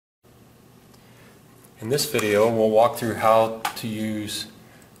In this video, we'll walk through how to use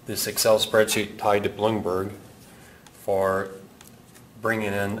this Excel spreadsheet tied to Bloomberg for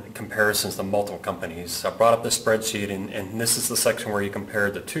bringing in comparisons to multiple companies. So I brought up the spreadsheet, and this is the section where you compare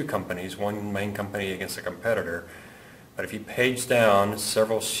the two companies, one main company against a competitor. But if you page down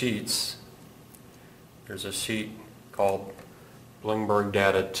several sheets, there's a sheet called Bloomberg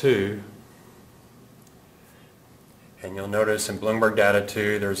Data 2. And you'll notice in Bloomberg Data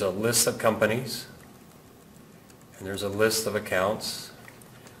 2 there's a list of companies and there's a list of accounts,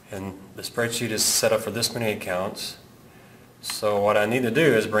 and the spreadsheet is set up for this many accounts. So what I need to do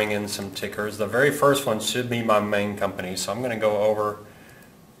is bring in some tickers. The very first one should be my main company, so I'm going to go over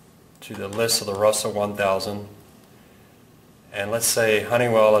to the list of the Russell 1000, and let's say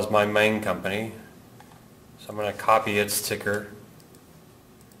Honeywell is my main company, so I'm going to copy its ticker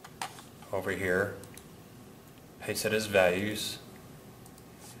over here, paste it as values,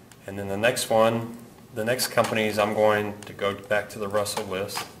 and then the next one, the next companies, I'm going to go back to the Russell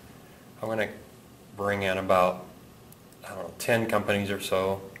list. I'm going to bring in about, I don't know, 10 companies or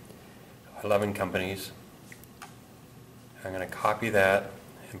so, 11 companies. I'm going to copy that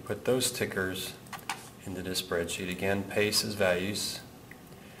and put those tickers into this spreadsheet. Again, paste as values.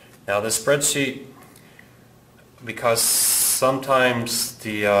 Now this spreadsheet, because sometimes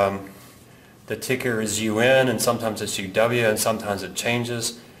the ticker is UN and sometimes it's UW and sometimes it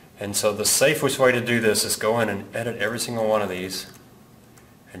changes, and so the safest way to do this is go in and edit every single one of these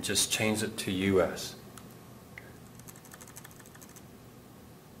and just change it to US.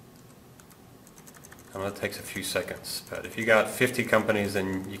 And that takes a few seconds, but if you got 50 companies,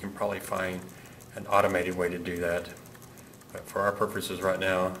 then you can probably find an automated way to do that. But for our purposes right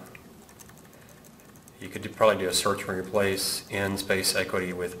now, you could probably do a search and replace N space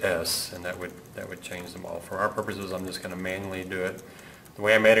equity with S, and that would change them all. For our purposes, I'm just going to manually do it. The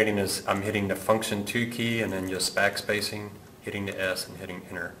way I'm editing is I'm hitting the function 2 key and then just backspacing, hitting the S and hitting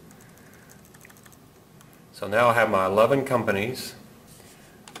enter. So now I have my 11 companies.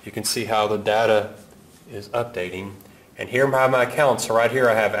 You can see how the data is updating. And here I have my accounts. So right here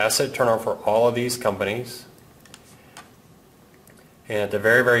I have asset turnover for all of these companies. And at the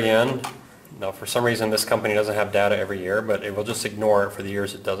very, very end, now for some reason this company doesn't have data every year, but it will just ignore it for the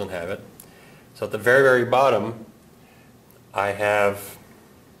years it doesn't have it. So at the very, very bottom, I have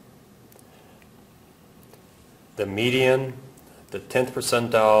the median, the 10th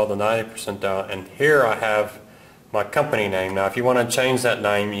percentile, the 90th percentile, and here I have my company name. Now if you want to change that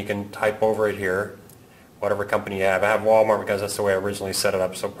name, you can type over it here, whatever company you have. I have Walmart because that's the way I originally set it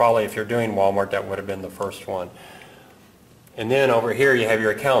up, so probably if you're doing Walmart, that would have been the first one. And then over here you have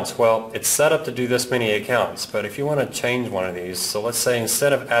your accounts. Well, it's set up to do this many accounts, but if you want to change one of these, so let's say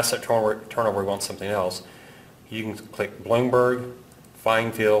instead of asset turnover we want something else, you can click Bloomberg,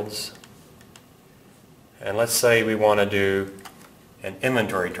 find fields, and let's say we want to do an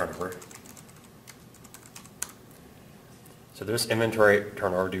inventory turnover. So this inventory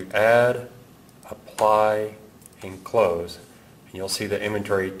turnover, do add, apply, and close, and you'll see the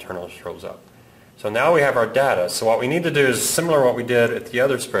inventory turnover shows up. So now we have our data. So what we need to do is similar to what we did at the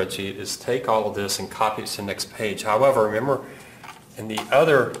other spreadsheet, is take all of this and copy it to the next page. However, remember in the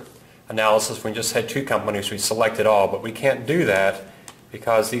other analysis we just had two companies, we selected all, but we can't do that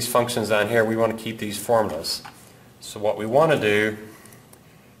because these functions down here, we want to keep these formulas. So what we want to do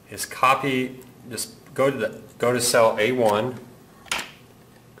is copy, just go to cell A1,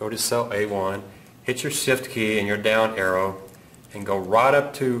 go to cell A1, hit your shift key and your down arrow, and go right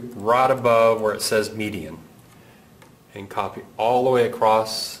up to right above where it says median, and copy all the way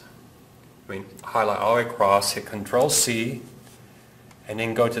across, highlight all the way across, hit Control C, and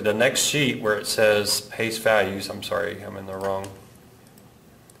then go to the next sheet where it says paste values. I'm sorry, I'm in the wrong,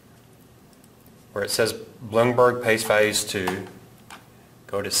 where it says Bloomberg paste values 2.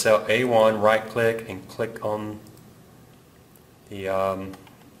 Go to cell A1, right click and click on the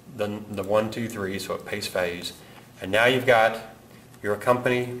 1, 2, 3, so it pastes values. And now you've got your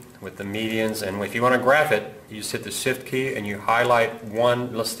company with the medians, and if you want to graph it, you just hit the shift key and you highlight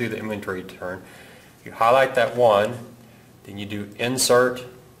one. Let's do the inventory turn. You highlight that one, then you do insert,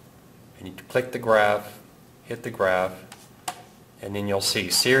 and you click the graph, hit the graph, and then you'll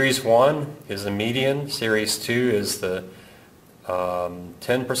see series 1 is the median, series 2 is the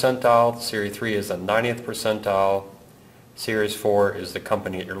 10 percentile, series 3 is the 90th percentile, series 4 is the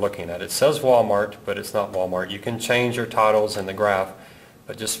company that you're looking at. It says Walmart, but it's not Walmart. You can change your titles in the graph,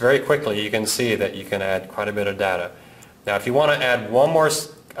 but just very quickly you can see that you can add quite a bit of data. Now if you want to add one more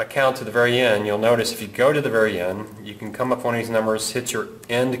account to the very end, you'll notice if you go to the very end, you can come up one of these numbers, hit your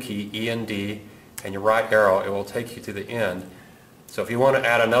end key, END, and your right arrow, it will take you to the end. So if you want to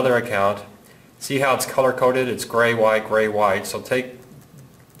add another account, See how it's color coded? It's gray, white. So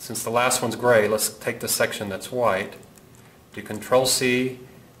since the last one's gray, let's take the section that's white, do Control C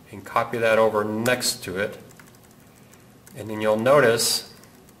and copy that over next to it. And then you'll notice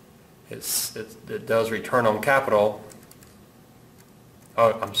it does return on capital.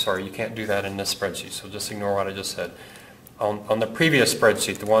 Oh, I'm sorry, you can't do that in this spreadsheet, so just ignore what I just said. On the previous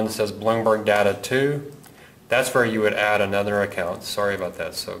spreadsheet, the one that says Bloomberg Data 2, that's where you would add another account. Sorry about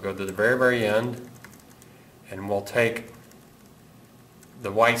that. So go to the very end, and we'll take the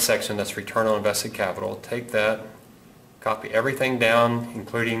white section that's return on invested capital, take that, copy everything down,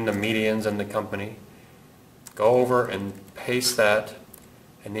 including the medians and the company, go over and paste that,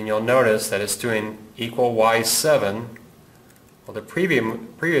 and then you'll notice that it's doing equal Y7. Well, the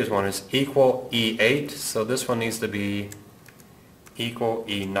previous one is equal E8, so this one needs to be equal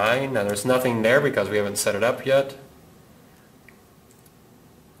E9. Now there's nothing there because we haven't set it up yet.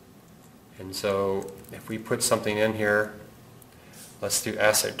 And so if we put something in here, let's do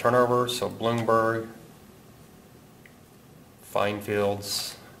asset turnover. So Bloomberg, find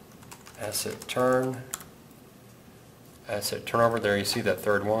fields, asset turnover. There you see that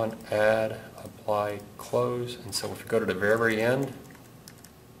third one, add, apply, close. And so if you go to the very end,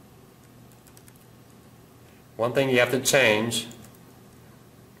 one thing you have to change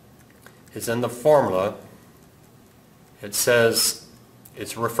is in the formula, it says,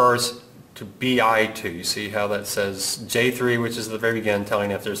 it refers to BI2. You see how that says J3, which is the very beginning,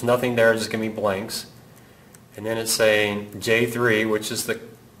 telling you if there's nothing there, just give me blanks. And then it's saying J3, which is the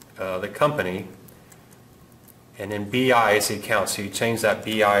company. And then BI is the account, so you change that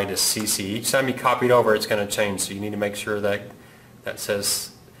BI to CC. Each time you copy it over, it's going to change, so you need to make sure that that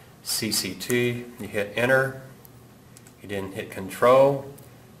says CC2. You hit enter, you then hit control,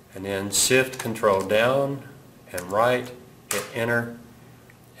 and then shift control down and right, hit enter,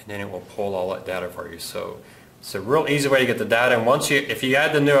 and then it will pull all that data for you. So it's a real easy way to get the data, and if you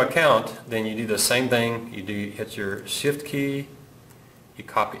add the new account, then you do the same thing. You hit your shift key, you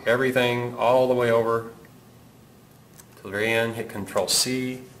copy everything all the way over to the very end, hit Control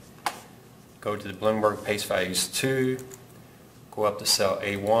C, go to the Bloomberg Paste Values 2, go up to cell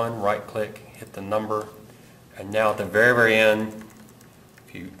A1, right click, hit the number, and now at the very end,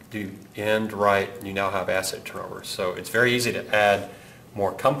 if you do end right, you now have asset turnover. So it's very easy to add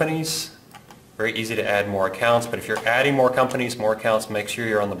more companies, very easy to add more accounts, but if you're adding more companies, more accounts, make sure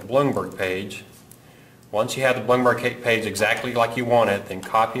you're on the Bloomberg page. Once you have the Bloomberg page exactly like you want it, then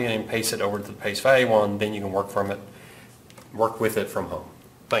copy it and paste it over to the Paste Value one, then you can work with it from home.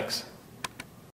 Thanks.